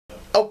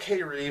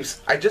Okay,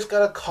 Reeves, I just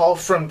got a call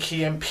from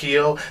Key and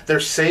Peele. They're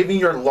saving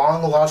your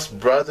long-lost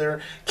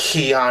brother,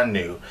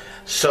 Keanu.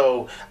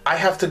 So, I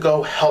have to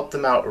go help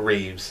them out,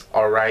 Reeves,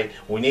 alright?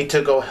 We need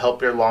to go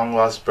help your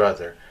long-lost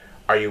brother.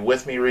 Are you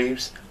with me,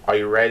 Reeves? Are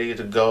you ready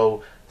to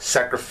go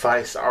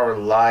sacrifice our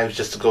lives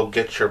just to go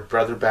get your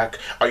brother back?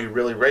 Are you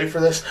really ready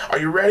for this? Are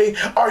you ready?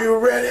 Are you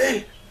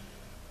ready?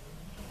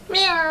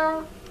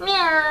 Meow,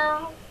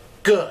 meow.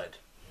 Good.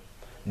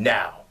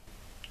 Now,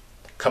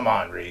 come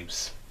on,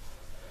 Reeves.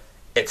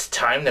 It's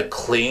time to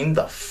clean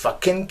the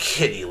fucking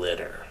kitty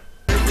litter.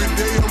 Every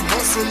day I'm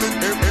hustling, every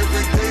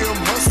day I'm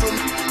hustling,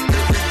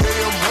 every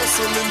day I'm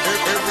hustling,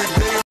 every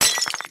day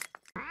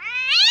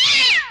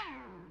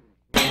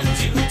And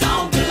you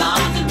don't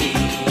belong to me.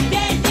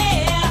 Yeah,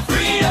 yeah.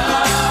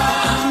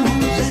 Freedom.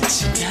 Let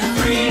you down.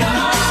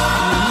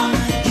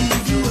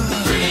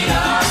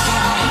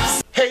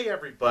 Freedom. Hey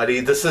everybody,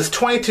 this is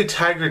 22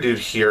 Tiger Dude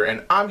here,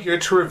 and I'm here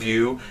to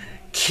review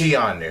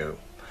Keanu.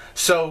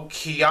 So,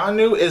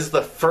 Keanu is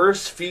the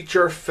first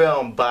feature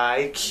film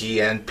by Key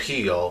and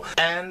Peele,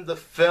 and the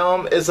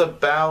film is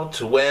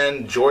about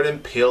when Jordan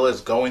Peele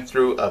is going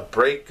through a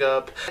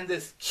breakup, and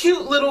this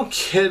cute little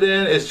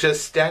kitten is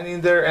just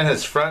standing there in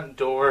his front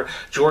door.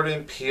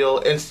 Jordan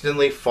Peele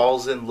instantly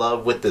falls in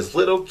love with this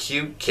little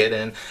cute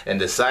kitten and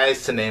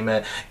decides to name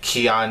it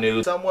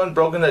Keanu. Someone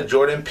broke into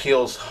Jordan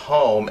Peele's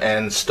home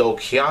and stole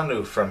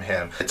Keanu from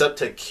him. It's up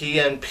to Key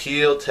and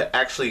Peele to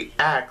actually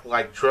act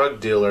like drug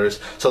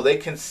dealers so they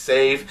can save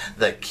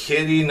the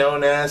kitty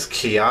known as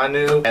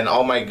Keanu. And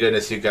oh my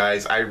goodness, you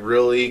guys, I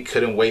really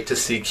couldn't wait to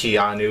see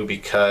Keanu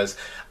because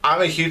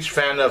I'm a huge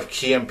fan of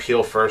Key and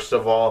Peele. First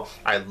of all,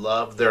 I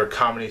love their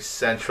Comedy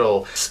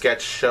Central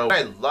sketch show.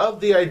 I love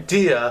the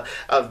idea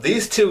of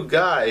these two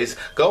guys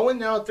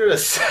going out there to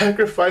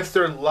sacrifice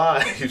their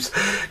lives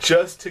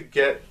just to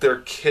get their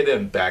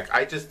kitten back.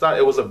 I just thought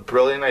it was a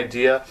brilliant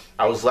idea.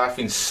 I was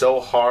laughing so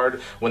hard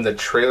when the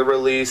trailer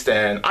released,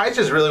 and I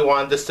just really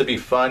wanted this to be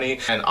funny.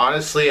 And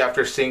honestly,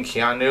 after seeing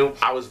Keanu,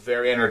 I was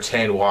very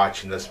entertained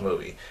watching this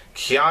movie.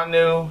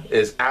 Keanu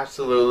is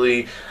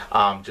absolutely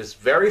just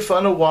very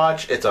fun to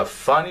watch. It's a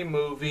funny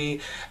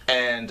movie,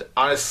 and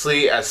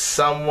honestly, as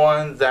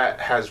someone that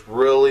has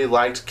really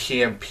liked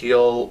Key and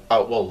Peele,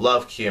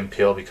 love Key and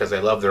Peele because I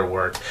love their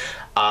work,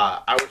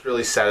 I was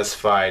really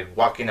satisfied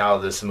walking out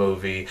of this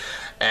movie.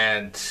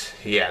 And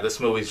yeah, this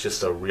movie is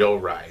just a real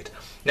ride.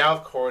 Now,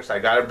 of course, I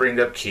gotta bring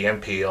up Key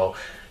and Peele.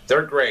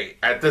 They're great.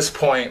 At this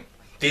point,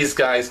 these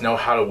guys know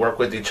how to work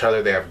with each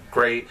other. They have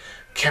great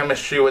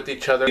chemistry with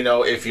each other. You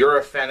know, if you're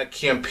a fan of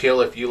Key and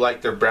Peele, if you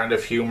like their brand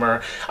of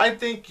humor, I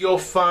think you'll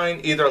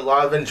find either a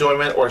lot of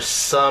enjoyment or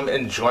some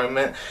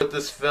enjoyment with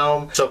this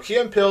film. So Key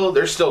and Peele,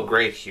 they're still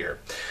great here.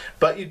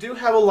 But you do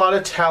have a lot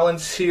of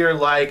talents here,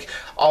 like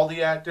all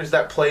the actors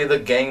that play the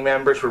gang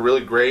members were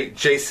really great.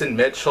 Jason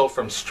Mitchell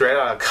from Straight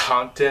Outta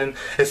Compton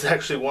is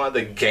actually one of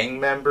the gang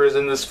members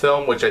in this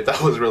film, which I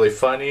thought was really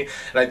funny.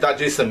 And I thought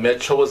Jason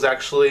Mitchell was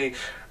actually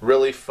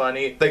really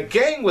funny. The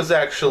gang was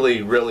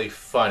actually really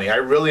funny. I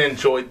really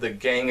enjoyed the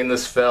gang in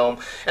this film.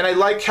 And I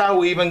like how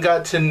we even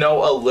got to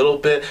know a little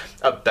bit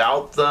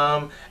about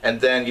them.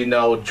 And then, you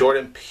know,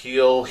 Jordan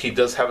Peele, he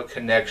does have a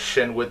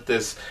connection with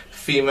this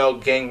female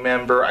gang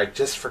member. I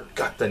just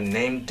forgot the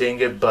name,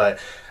 dang it, but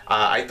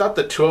I thought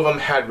the two of them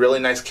had really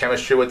nice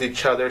chemistry with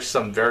each other,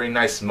 some very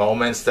nice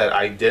moments that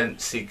I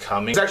didn't see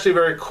coming. It's actually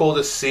very cool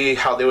to see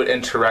how they would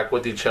interact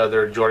with each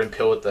other, Jordan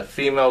Peele with the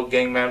female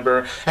gang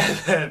member, and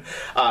then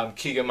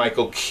Keegan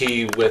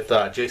Michael-Key with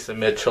Jason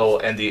Mitchell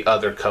and the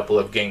other couple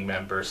of gang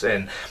members.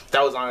 And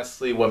that was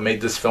honestly what made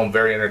this film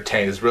very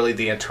entertaining, is really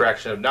the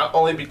interaction of not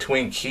only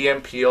between Key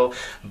and Peele,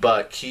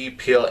 but Key,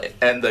 Peele,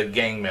 and the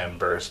gang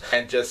members,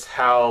 and just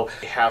how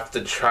they have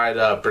to try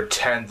to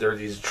pretend they're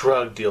these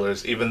drug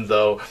dealers, even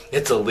though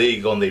it's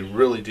illegal and they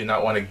really do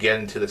not want to get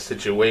into the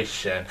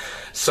situation.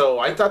 So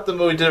I thought the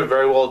movie did a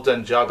very well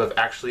done job of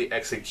actually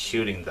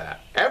executing that.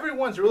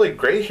 Everyone's really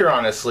great here,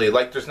 honestly.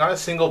 Like, there's not a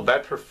single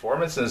bad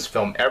performance in this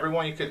film.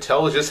 Everyone, you could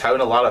tell, was just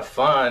having a lot of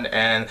fun,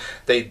 and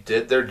they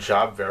did their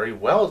job very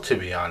well, to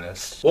be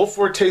honest. Will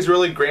Forte's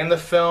really great in the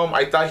film.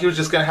 I thought he was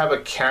just going to have a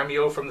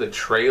cameo from the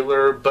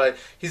trailer, but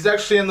he's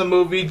actually in the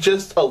movie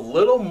just a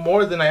little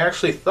more than I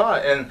actually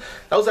thought, and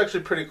that was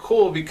actually pretty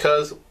cool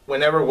because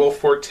whenever Will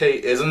Forte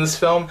is in this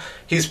film,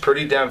 he's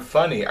pretty damn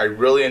funny. I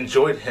really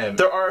enjoyed him.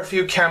 There are a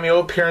few cameo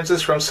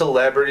appearances from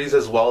celebrities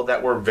as well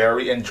that were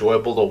very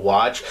enjoyable to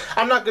watch.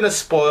 I'm not going to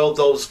spoil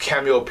those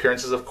cameo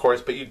appearances, of course,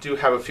 but you do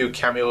have a few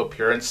cameo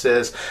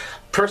appearances.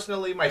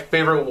 Personally, my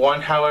favorite one,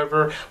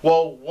 however,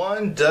 well,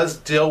 one does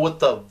deal with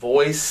the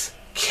voice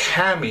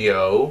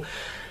cameo.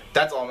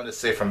 That's all I'm going to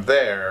say from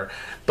there.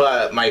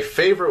 But my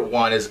favorite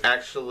one is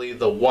actually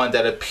the one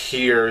that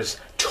appears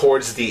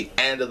towards the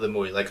end of the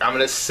movie. Like, I'm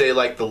going to say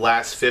like the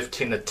last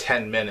 15 to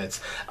 10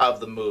 minutes of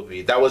the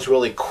movie. That was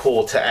really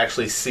cool to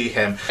actually see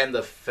him in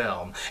the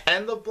film.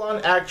 And the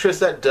blonde actress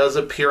that does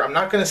appear, I'm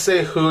not going to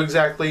say who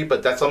exactly,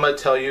 but that's all I'm going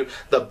to tell you.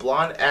 The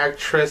blonde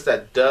actress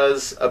that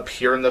does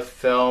appear in the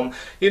film,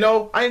 you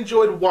know, I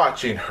enjoyed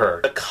watching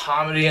her. The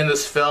comedy in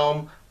this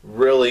film,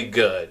 really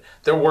good.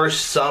 There were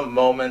some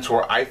moments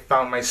where I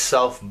found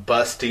myself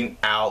busting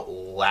out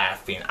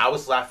laughing. I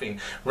was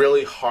laughing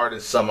really hard in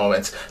some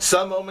moments.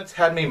 Some moments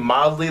had me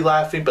mildly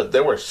laughing, but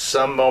there were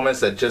some moments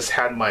that just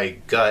had my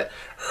gut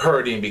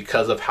hurting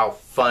because of how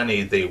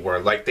funny they were.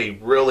 Like, they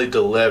really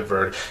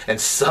delivered in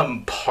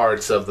some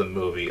parts of the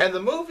movie. And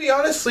the movie,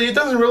 honestly, it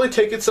doesn't really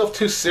take itself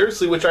too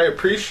seriously, which I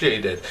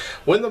appreciated.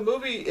 When the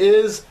movie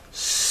is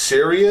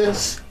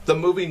serious, the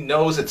movie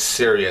knows it's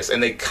serious,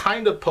 and they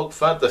kind of poke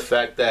fun at the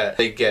fact that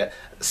they get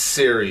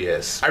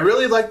serious. I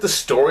really like the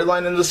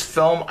storyline in this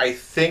film. I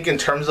think in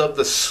terms of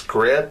the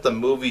script, the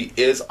movie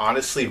is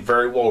honestly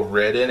very well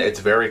written. It's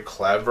very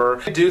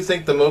clever. I do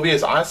think the movie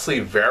is honestly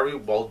very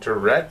well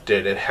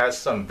directed. It has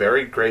some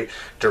very great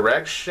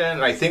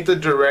direction. I think the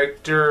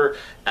director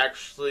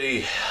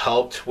actually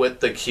helped with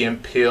the Key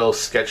and Peele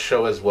sketch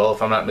show as well,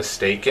 if I'm not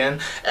mistaken.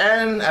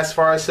 And as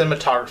far as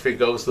cinematography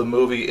goes, the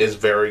movie is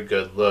very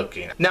good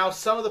looking. Now,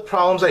 some of the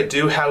problems I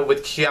do have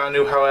with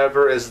Keanu,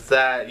 however, is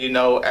that, you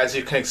know, as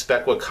you can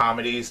expect with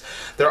comedies,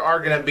 there are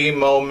going to be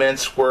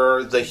moments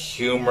where the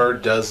humor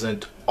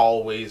doesn't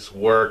always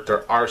work.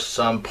 There are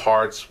some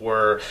parts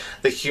where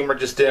the humor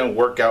just didn't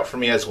work out for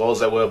me as well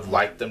as I would have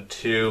liked them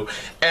to.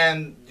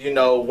 And, you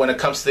know, when it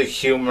comes to the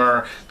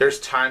humor, there's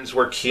times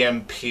where Key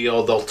and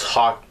Peele, they'll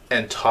talk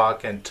and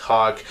talk and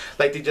talk.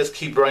 Like, they just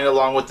keep running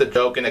along with the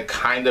joke, and it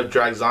kind of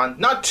drags on.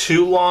 Not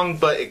too long,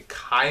 but it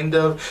kind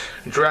of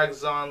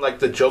drags on. Like,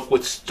 the joke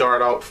would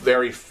start out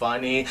very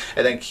funny,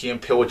 and then Key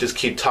and Peele would just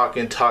keep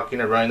talking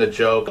and running the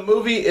joke. The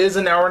movie is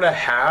an hour and a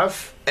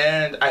half,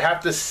 and I have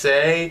to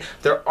say,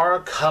 there are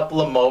a couple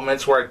of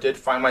moments where I did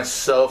find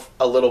myself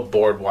a little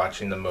bored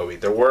watching the movie.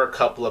 There were a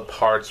couple of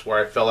parts where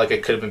I felt like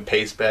it could have been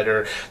paced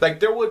better.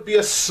 Like, there would be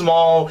a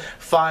small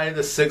 5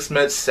 to 6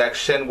 minute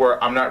section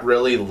where I'm not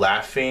really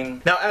laughing.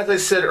 Now, as I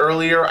said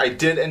earlier, I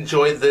did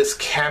enjoy this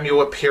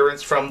cameo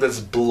appearance from this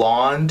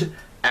blonde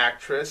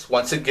actress.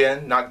 Once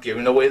again, not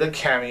giving away the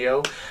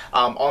cameo.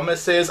 All I'm gonna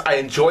say is I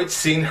enjoyed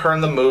seeing her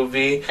in the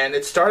movie, and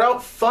it started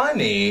out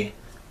funny,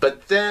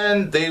 but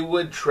then they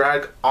would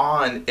drag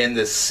on in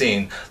this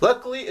scene.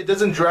 Luckily, it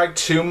doesn't drag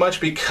too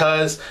much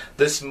because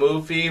this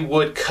movie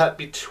would cut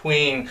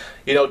between,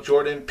 you know,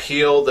 Jordan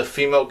Peele, the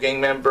female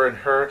gang member, and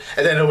her,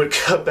 and then it would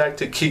cut back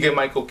to Keegan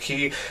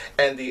Michael-Key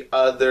and the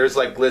others,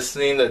 like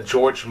listening to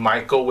George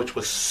Michael, which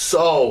was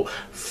so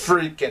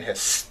freaking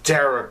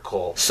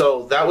hysterical.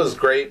 So that was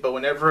great, but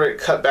whenever it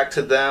cut back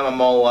to them,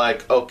 I'm all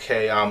like,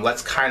 okay,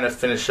 let's kind of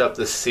finish up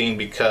this scene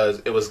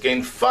because it was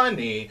getting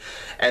funny,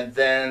 and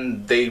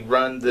then they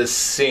run this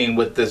scene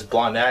with this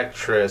blonde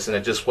actress, and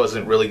it just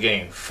wasn't really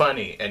getting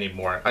funny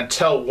anymore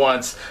until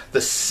once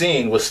the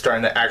scene was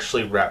starting to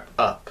actually wrap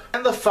up.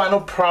 And the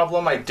final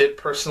problem I did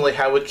personally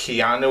have with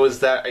Keanu is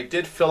that I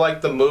did feel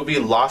like the movie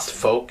lost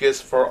focus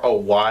for a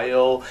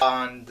while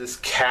on this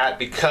cat,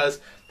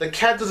 because the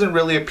cat doesn't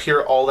really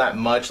appear all that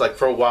much. Like,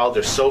 for a while,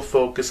 they're so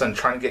focused on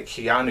trying to get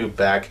Keanu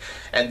back,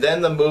 and then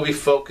the movie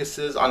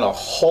focuses on a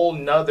whole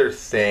nother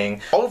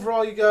thing.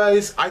 Overall, you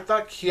guys, I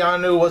thought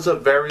Keanu was a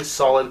very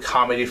solid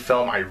comedy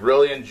film. I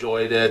really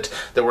enjoyed it.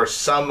 There were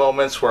some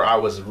moments where I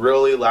was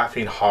really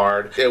laughing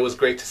hard. It was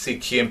great to see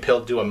Key and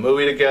Peele do a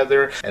movie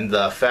together, and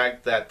the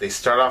fact that they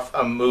start off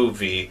a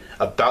movie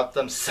about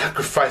them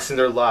sacrificing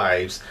their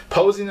lives,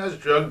 posing as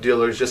drug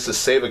dealers just to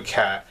save a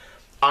cat,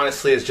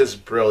 honestly, it's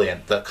just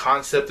brilliant. The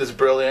concept is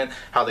brilliant.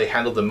 How they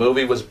handled the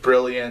movie was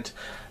brilliant.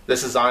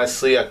 This is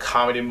honestly a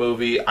comedy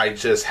movie I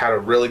just had a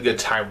really good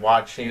time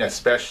watching,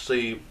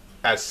 especially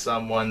as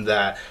someone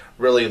that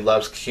really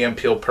loves Key and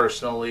Peele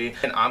personally.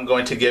 And I'm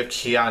going to give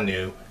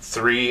Keanu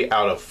 3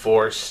 out of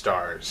 4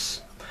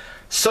 stars.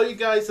 So you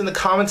guys, in the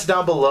comments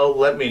down below,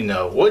 let me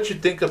know what you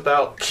think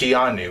about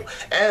Keanu.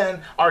 And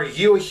are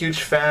you a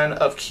huge fan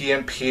of Key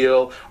and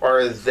Peele,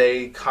 or are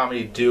they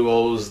comedy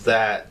duos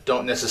that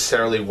don't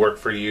necessarily work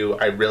for you?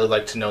 I'd really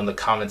like to know in the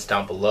comments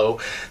down below.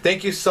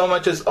 Thank you so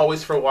much as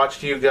always for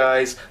watching, you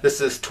guys. This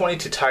is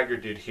 22 Tiger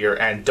Dude here,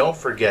 and don't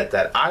forget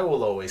that I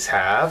will always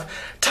have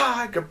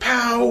Tiger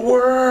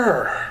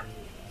Power!